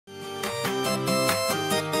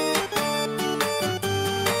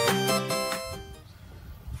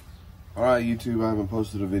Alright YouTube, I haven't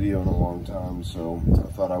posted a video in a long time, so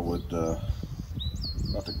I thought I would,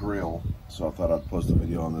 about the grill, so I thought I'd post a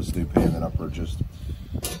video on this new pan that I purchased.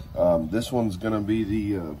 This one's going to be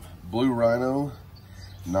the Blue Rhino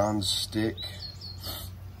non-stick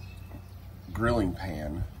grilling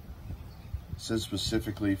pan. It says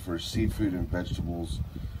specifically for seafood and vegetables.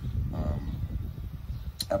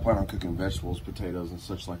 I plan on cooking vegetables, potatoes, and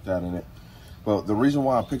such like that in it. But the reason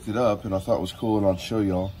why I picked it up, and I thought it was cool and I'll show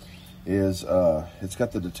y'all, is it's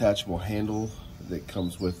got the detachable handle that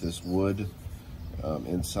comes with this wood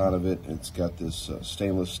inside of it. It's got this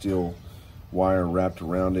stainless steel wire wrapped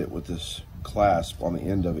around it with this clasp on the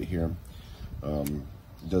end of it here. It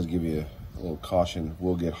does give you a little caution,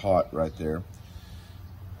 will get hot right there.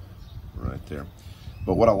 Right there.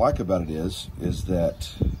 But what I like about it is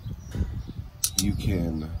that you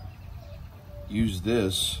can use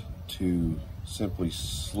this to simply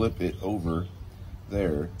slip it over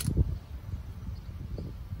there,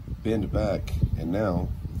 bend back, and now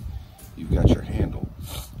you've got your handle.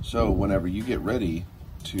 So whenever you get ready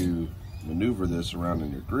to maneuver this around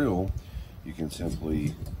in your grill, you can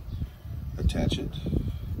simply attach it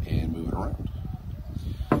and move it around.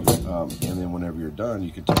 And then whenever you're done,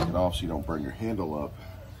 you can take it off so you don't burn your handle up,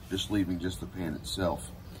 just leaving just the pan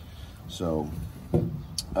itself. So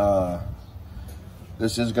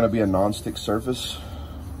this is going to be a non-stick surface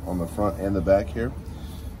on the front and the back here.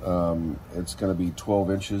 It's going to be 12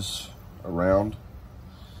 inches around,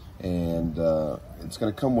 and it's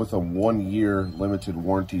going to come with a 1-year limited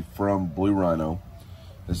warranty from Blue Rhino.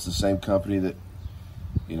 It's the same company that,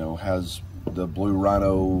 you know, has the Blue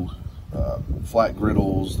Rhino flat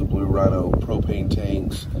griddles, the Blue Rhino propane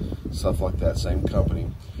tanks, stuff like that. Same company.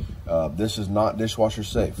 This is not dishwasher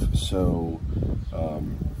safe, so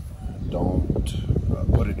don't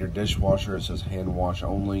put it in your dishwasher. It says hand wash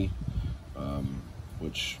only,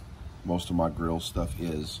 which most of my grill stuff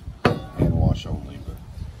is hand wash only. But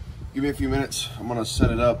give me a few minutes. I'm gonna set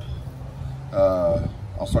it up.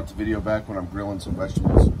 I'll start the video back when I'm grilling some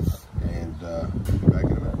vegetables, and be back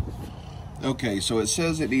in a minute. Okay, so it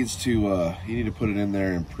says it needs to, you need to put it in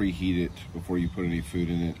there and preheat it before you put any food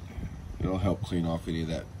in it. It'll help clean off any of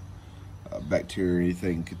that bacteria or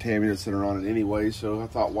anything, contaminants that are on it anyway, so I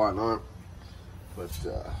thought, why not? But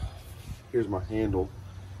here's my handle.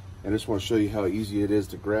 I just want to show you how easy it is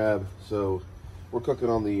to grab. So we're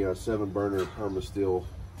cooking on the 7-burner Perma-Steel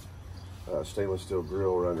stainless steel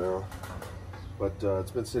grill right now, but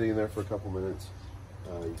it's been sitting in there for a couple minutes.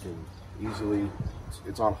 You can easily,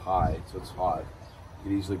 it's on high, so it's hot. You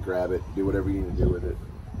can easily grab it, do whatever you need to do with it,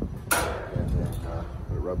 and then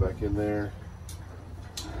put it right back in there.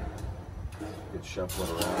 You can shuffle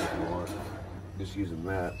it around if you want, just using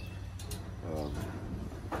that.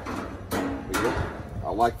 But yeah, I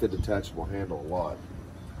like the detachable handle a lot.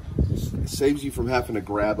 It saves you from having to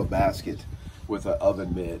grab a basket with an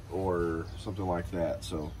oven mitt or something like that.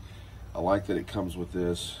 So I like that it comes with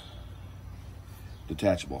this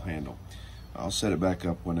detachable handle. I'll set it back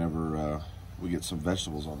up whenever we get some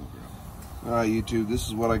vegetables on the grill. All right, YouTube, this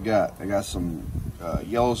is what I got. I got some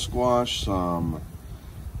yellow squash, some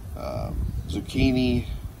zucchini,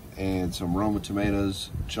 and some Roma tomatoes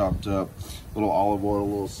chopped up, a little olive oil, a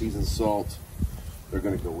little seasoned salt. They're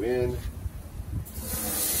going to go in. A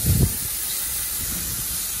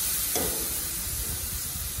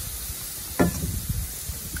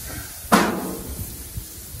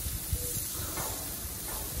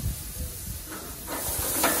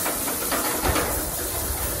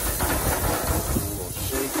little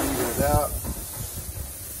shake, even it out.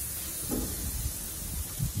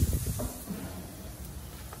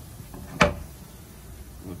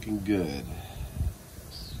 Looking good.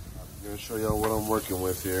 I'm going to show y'all what I'm working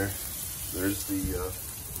with here. There's the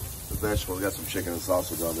vegetables. Got some chicken and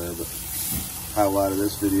sausage on there, but the highlight of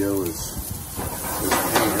this video is this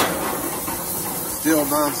pan. Still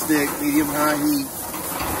non-stick, medium-high heat.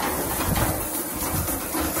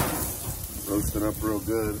 Roasting up real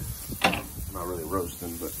good. Not really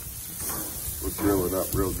roasting, but we're grilling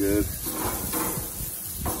up real good.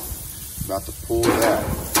 About to pull that.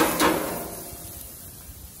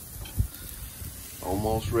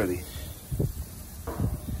 Almost ready.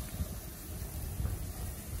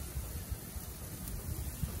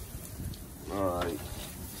 All right,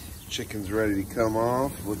 chicken's ready to come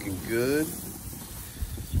off, looking good.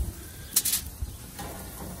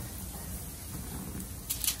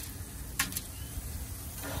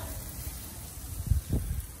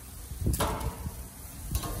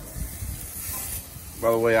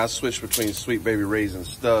 By the way, I switched between Sweet Baby Ray's and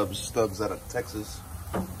Stubbs out of Texas.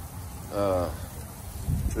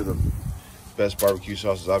 Two of the best barbecue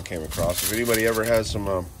sauces I've came across. If anybody ever has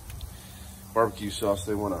some barbecue sauce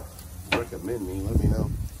they want to recommend me, let me know.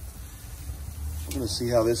 I'm gonna see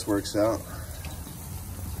how this works out.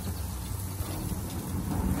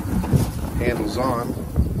 Handles on.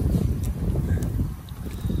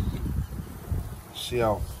 See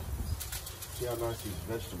how nice these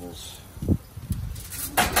vegetables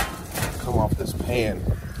come off this pan.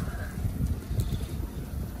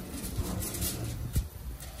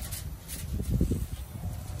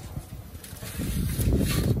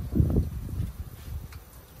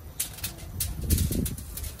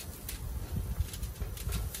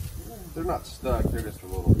 They're not stuck, they're just a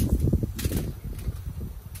little.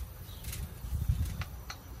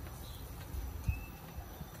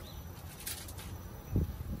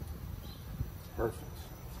 Perfect.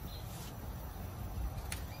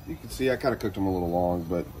 You can see I kind of cooked them a little long,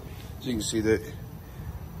 but as you can see, that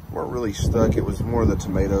weren't really stuck. It was more the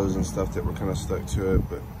tomatoes and stuff that were kind of stuck to it,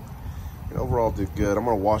 but overall did good. I'm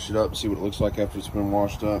gonna wash it up and see what it looks like after it's been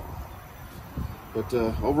washed up. But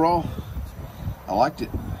overall, I liked it.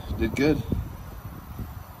 Did good.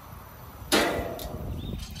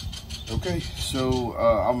 Okay, so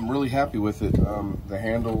I'm really happy with it. The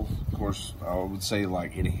handle, of course, I would say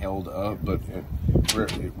like it held up, but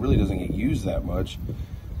it really doesn't get used that much.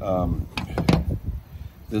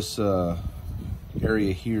 This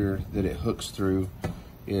area here that it hooks through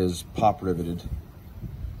is pop riveted.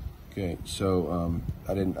 Okay, so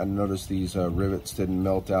I noticed these rivets didn't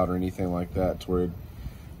melt out or anything like that to where it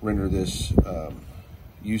render this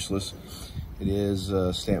useless. It is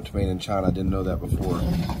stamped made in China. I didn't know that before.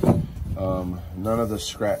 None of the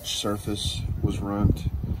scratch surface was ruined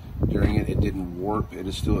during it. It didn't warp. It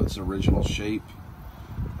is still its original shape.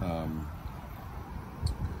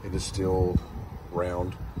 It is still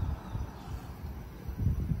round.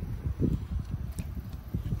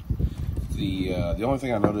 The only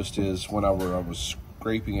thing I noticed is when I was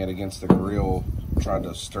scraping it against the grill, trying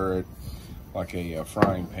to stir it like a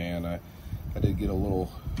frying pan, I did get a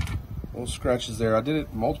little scratches there. I did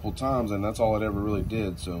it multiple times, and that's all it ever really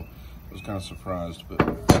did, so I was kind of surprised. But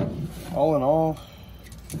all in all,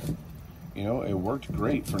 it worked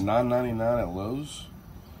great for $9.99 at Lowe's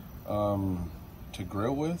to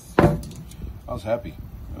grill with. I was happy.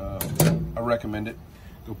 I recommend it.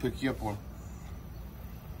 Go pick you up one.